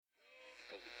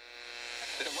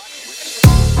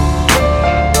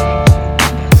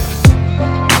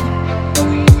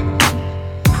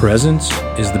Presence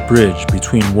is the bridge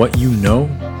between what you know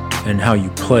and how you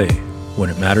play when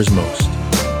it matters most.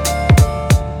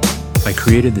 I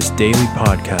created this daily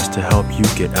podcast to help you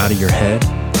get out of your head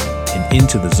and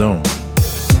into the zone.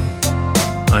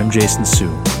 I'm Jason Su,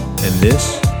 and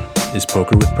this is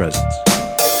Poker with Presence.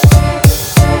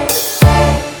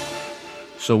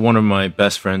 So one of my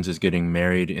best friends is getting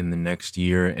married in the next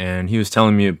year, and he was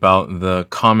telling me about the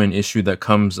common issue that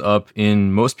comes up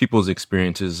in most people's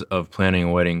experiences of planning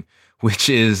a wedding, which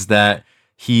is that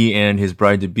he and his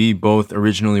bride-to-be both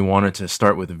originally wanted to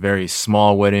start with a very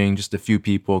small wedding, just a few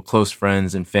people, close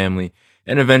friends and family,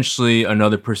 and eventually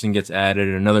another person gets added,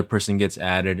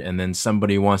 and then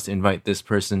somebody wants to invite this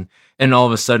person, and all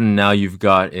of a sudden now you've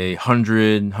got a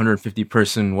 150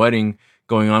 person wedding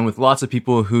going on with lots of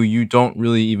people who you don't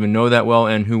really even know that well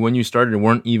and who, when you started,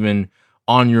 weren't even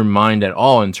on your mind at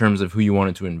all in terms of who you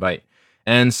wanted to invite.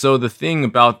 And so the thing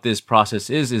about this process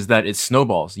is that it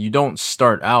snowballs. You don't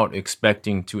start out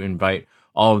expecting to invite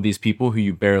all of these people who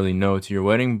you barely know to your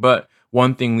wedding, but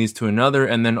one thing leads to another,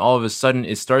 and then all of a sudden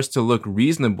it starts to look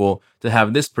reasonable to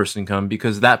have this person come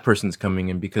because that person's coming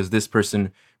and because this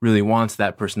person really wants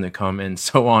that person to come, and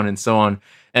so on and so on.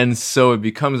 And so it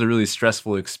becomes a really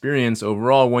stressful experience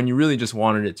overall when you really just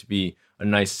wanted it to be a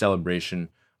nice celebration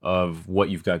of what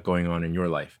you've got going on in your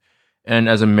life. And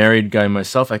as a married guy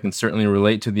myself, I can certainly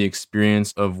relate to the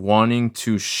experience of wanting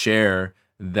to share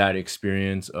that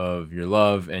experience of your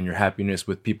love and your happiness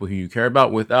with people who you care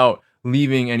about without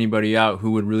leaving anybody out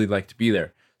who would really like to be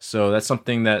there. So that's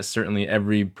something that certainly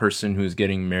every person who's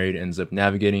getting married ends up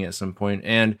navigating at some point.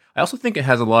 And I also think it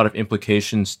has a lot of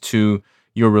implications to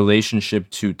your relationship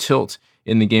to tilt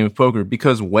in the game of poker,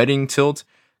 because wedding tilt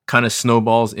kind of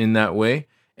snowballs in that way,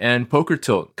 and poker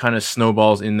tilt kind of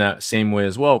snowballs in that same way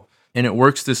as well. And it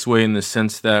works this way in the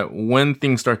sense that when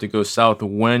things start to go south,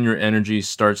 when your energy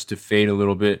starts to fade a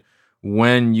little bit,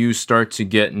 when you start to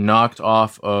get knocked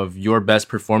off of your best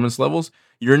performance levels,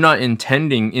 you're not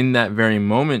intending in that very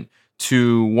moment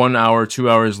to 1 hour, 2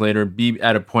 hours later be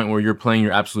at a point where you're playing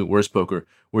your absolute worst poker,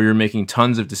 where you're making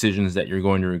tons of decisions that you're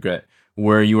going to regret,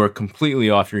 where you are completely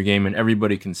off your game and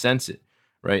everybody can sense it,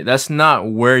 right? That's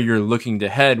not where you're looking to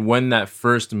head when that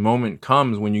first moment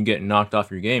comes, when you get knocked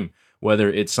off your game,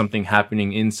 whether it's something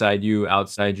happening inside you,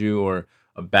 outside you, or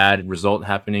a bad result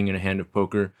happening in a hand of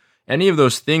poker. Any of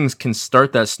those things can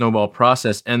start that snowball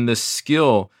process, and the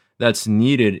skill that's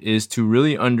needed is to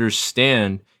really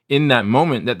understand in that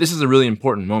moment that this is a really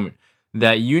important moment,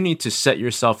 that you need to set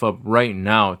yourself up right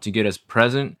now to get as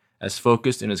present, as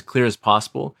focused, and as clear as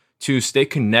possible to stay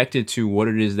connected to what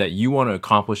it is that you want to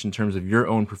accomplish in terms of your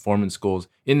own performance goals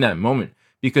in that moment.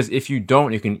 Because if you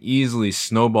don't, it can easily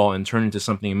snowball and turn into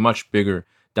something much bigger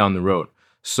down the road.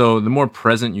 So the more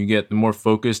present you get, the more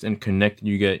focused and connected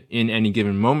you get in any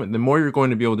given moment, the more you're going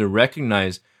to be able to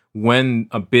recognize when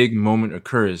a big moment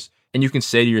occurs. And you can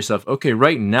say to yourself, okay,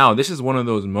 right now, this is one of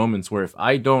those moments where if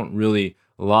I don't really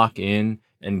lock in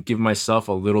and give myself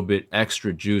a little bit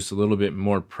extra juice, a little bit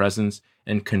more presence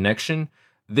and connection,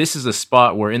 this is a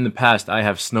spot where in the past I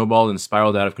have snowballed and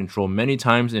spiraled out of control many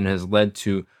times and has led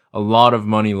to a lot of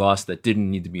money lost that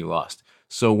didn't need to be lost.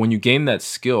 So when you gain that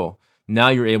skill, now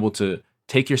you're able to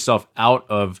take yourself out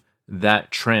of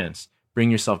that trance, bring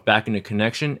yourself back into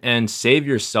connection, and save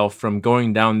yourself from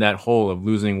going down that hole of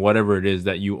losing whatever it is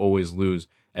that you always lose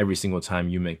every single time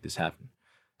you make this happen.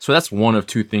 So that's one of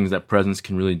two things that presence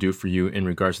can really do for you in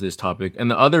regards to this topic. And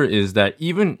the other is that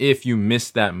even if you miss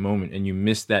that moment and you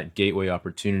miss that gateway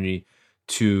opportunity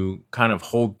to kind of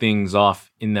hold things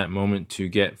off in that moment to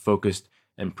get focused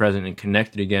and present and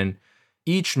connected again,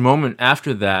 each moment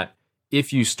after that,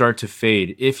 if you start to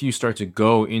fade, if you start to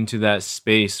go into that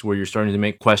space where you're starting to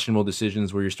make questionable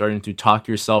decisions, where you're starting to talk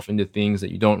yourself into things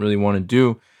that you don't really want to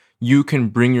do, you can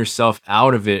bring yourself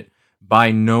out of it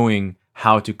by knowing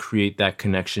how to create that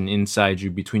connection inside you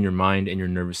between your mind and your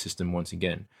nervous system once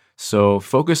again. So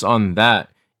focus on that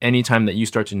anytime that you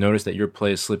start to notice that your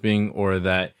play is slipping, or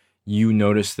that you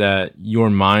notice that your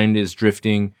mind is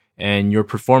drifting and your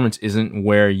performance isn't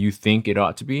where you think it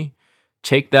ought to be.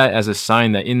 Take that as a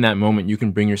sign that in that moment you can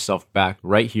bring yourself back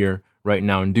right here, right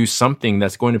now, and do something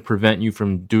that's going to prevent you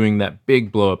from doing that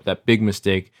big blow up, that big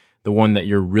mistake, the one that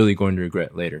you're really going to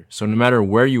regret later. So no matter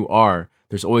where you are,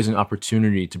 there's always an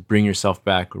opportunity to bring yourself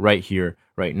back right here,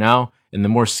 right now. And the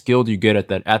more skilled you get at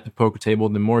that at the poker table,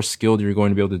 the more skilled you're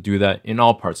going to be able to do that in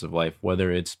all parts of life,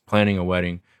 whether it's planning a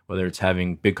wedding, whether it's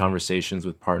having big conversations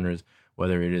with partners,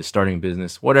 whether it is starting a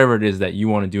business, whatever it is that you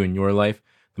want to do in your life.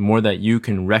 The more that you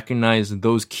can recognize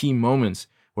those key moments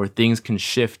where things can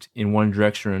shift in one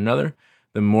direction or another,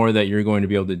 the more that you're going to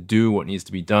be able to do what needs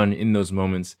to be done in those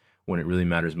moments when it really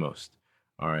matters most.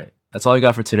 All right. That's all I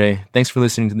got for today. Thanks for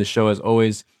listening to the show as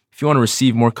always. If you want to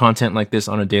receive more content like this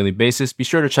on a daily basis, be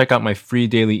sure to check out my free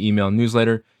daily email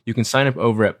newsletter. You can sign up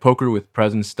over at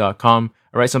pokerwithpresence.com.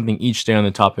 I write something each day on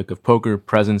the topic of poker,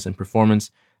 presence, and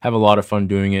performance. Have a lot of fun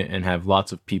doing it and have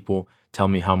lots of people tell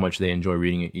me how much they enjoy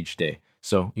reading it each day.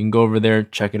 So you can go over there,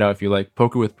 check it out if you like,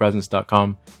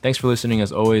 pokerwithpresence.com. Thanks for listening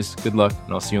as always. Good luck,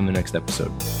 and I'll see you on the next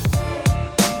episode.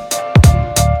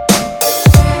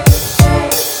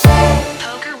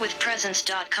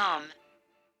 PokerWithPresence.com